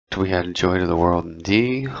We had Joy to the World in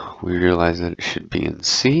D. We realized that it should be in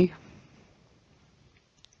C.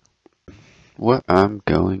 What I'm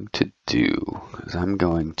going to do is I'm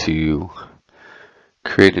going to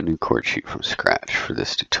create a new chord sheet from scratch for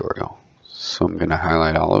this tutorial. So I'm going to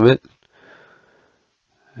highlight all of it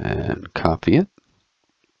and copy it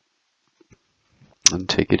and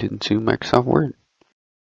take it into Microsoft Word.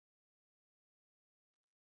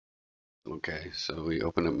 Okay, so we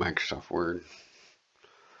open up Microsoft Word,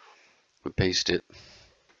 we paste it,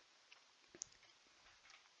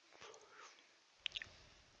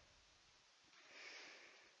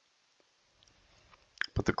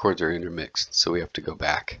 but the chords are intermixed, so we have to go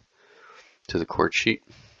back to the chord sheet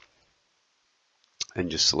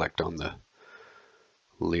and just select on the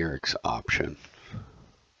lyrics option.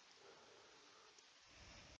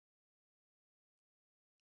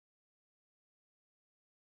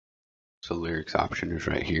 So lyrics option is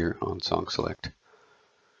right here on Song Select.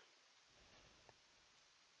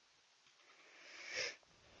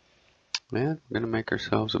 And we're going to make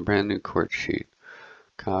ourselves a brand new chord sheet.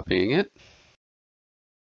 Copying it.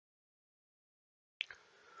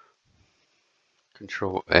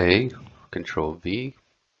 Control A, Control V.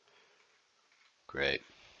 Great.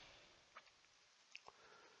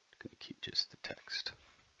 I'm going to keep just the text.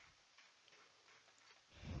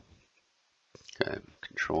 Okay,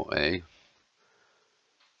 Control A.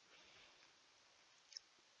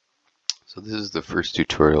 So this is the first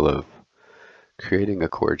tutorial of creating a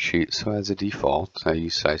chord sheet. So as a default, I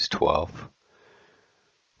use size 12.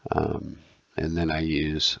 And then I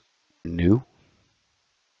use new.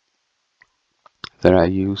 That I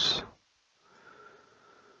use.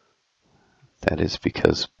 That is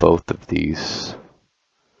because both of these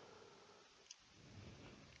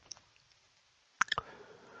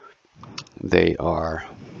they are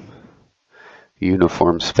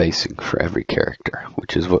uniform spacing for every character,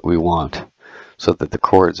 which is what we want, so that the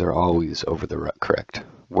chords are always over the correct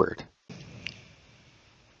word.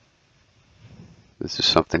 This is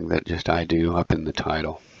something that just I do up in the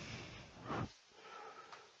title.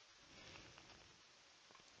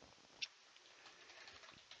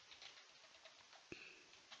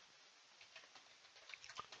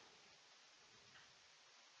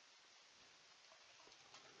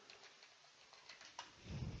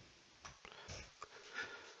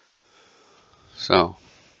 So,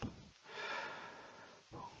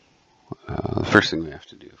 the first thing we have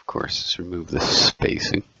to do, of course, is remove the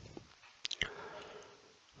spacing.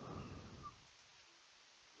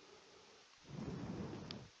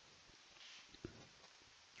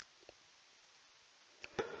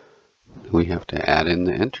 We have to add in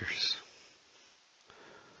the enters.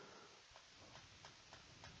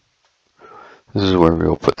 This is where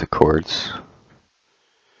we'll put the chords.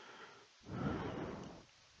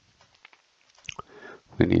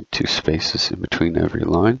 We need 2 spaces in between every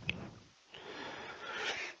line.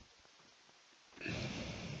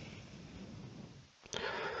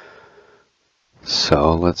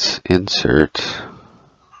 So let's insert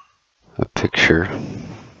a picture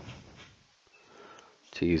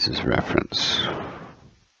to use as reference.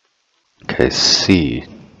 Okay, C,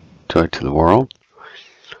 Joy to the World.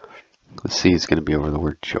 The C is going to be over the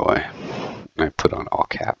word joy. I put on all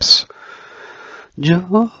caps.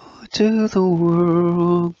 Joy to the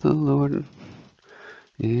world, the Lord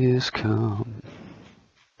is come.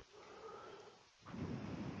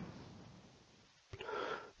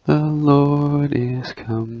 The Lord is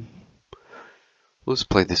come. Let's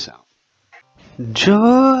play this out.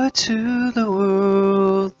 Joy to the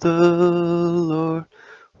world, the Lord.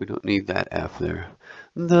 We don't need that F there.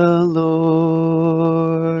 The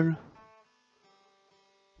Lord.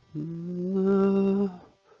 The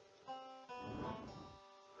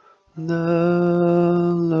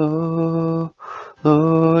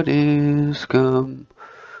Lord is come.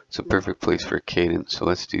 It's a perfect place for a cadence, so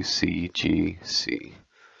let's do C, G, C.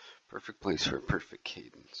 Perfect place for a perfect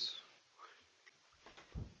cadence.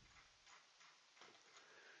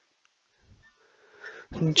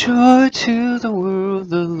 Joy to the world,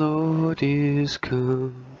 the Lord is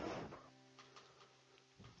come.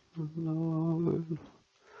 The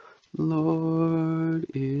Lord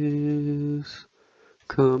is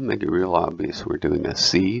come. Make it real obvious. We're doing a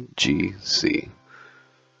C, G, C.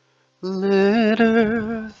 Let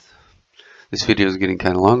earth. This video is getting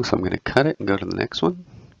kind of long, so I'm going to cut it and go to the next one.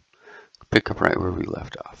 Pick up right where we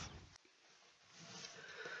left off.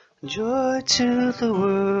 Joy to the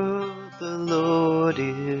world, the Lord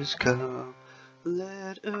is come.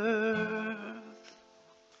 Let earth.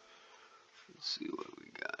 Let's see what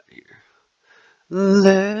we got here.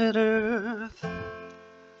 Let earth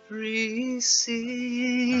receive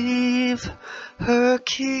her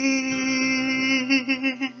King.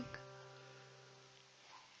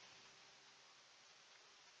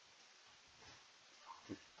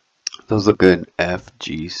 Those look good. F,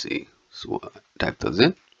 G, C. So type those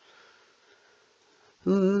in.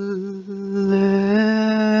 Let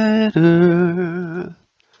her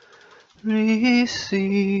receive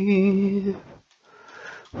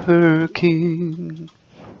her King.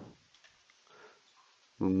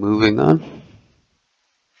 Moving on.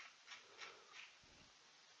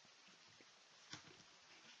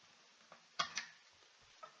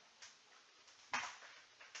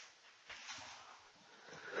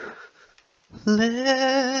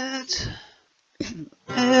 Let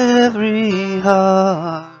every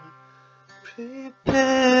heart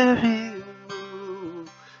prepare him,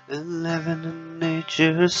 and heaven and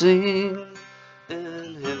nature sing,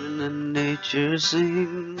 and heaven and nature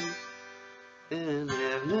sing, and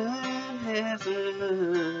heaven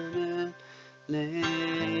and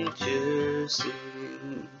nature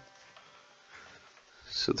sing.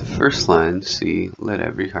 So the first line, see, let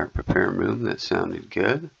every heart prepare room, that sounded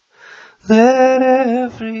good. Let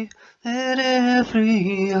every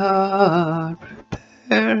heart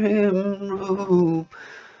prepare him room,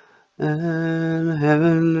 and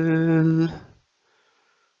heaven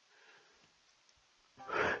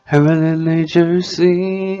and nature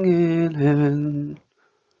sing in heaven.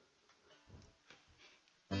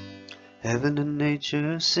 Heaven and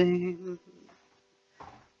nature sing.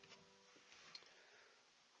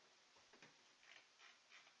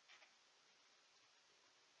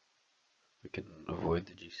 We can avoid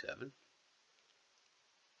the G7.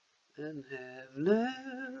 And heaven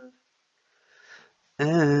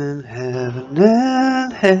and heaven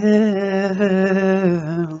and hell.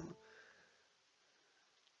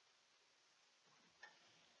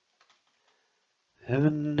 Heaven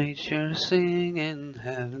and nature sing in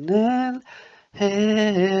heaven and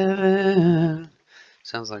heaven.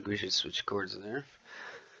 Sounds like we should switch chords there.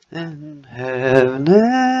 And heaven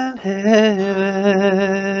and heaven.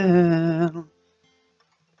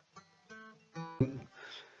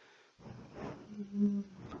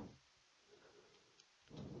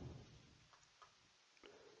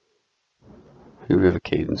 Here we have a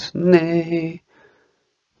cadence. Nature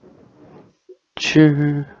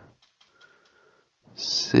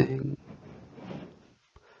sing.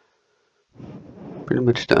 Pretty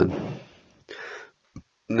much done.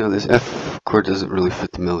 Now this F chord doesn't really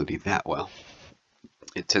fit the melody that well.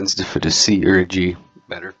 It tends to fit a C or a G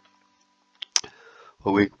better.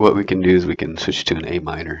 What we can do is we can switch to an A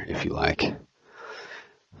minor if you like.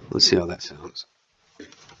 Let's see how that sounds.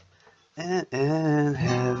 And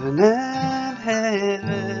heaven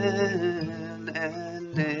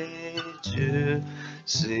and nature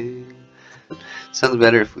sing. Sounds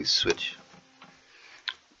better if we switch.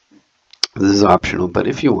 This is optional, but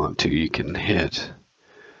if you want to, you can hit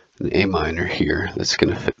an A minor here. That's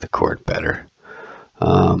going to fit the chord better.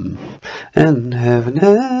 And heaven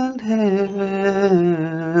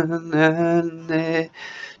and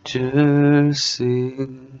nature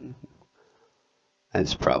sing.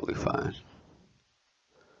 That's probably fine.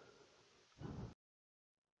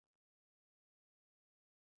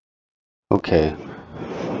 Okay.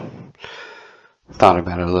 Thought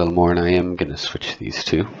about it a little more, and I am going to switch these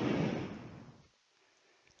two.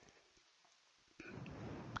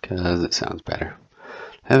 Because it sounds better.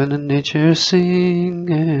 Heaven and nature sing,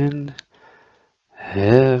 and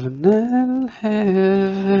heaven and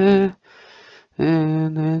heaven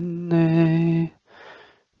and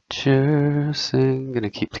nature sing. Gonna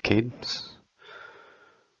keep the cadence.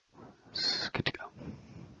 It's good to go.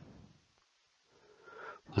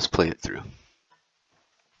 Let's play it through.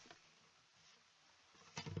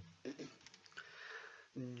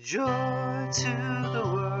 Joy to the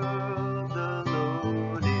world, the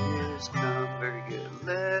Lord is come. Very good.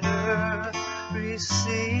 Let her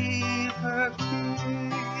receive her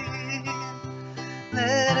King.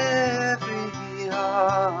 Let every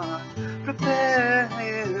heart prepare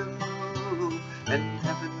him room, and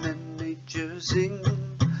heaven and nature sing,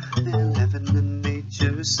 and heaven and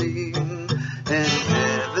nature sing, and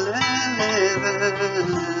heaven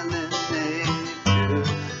and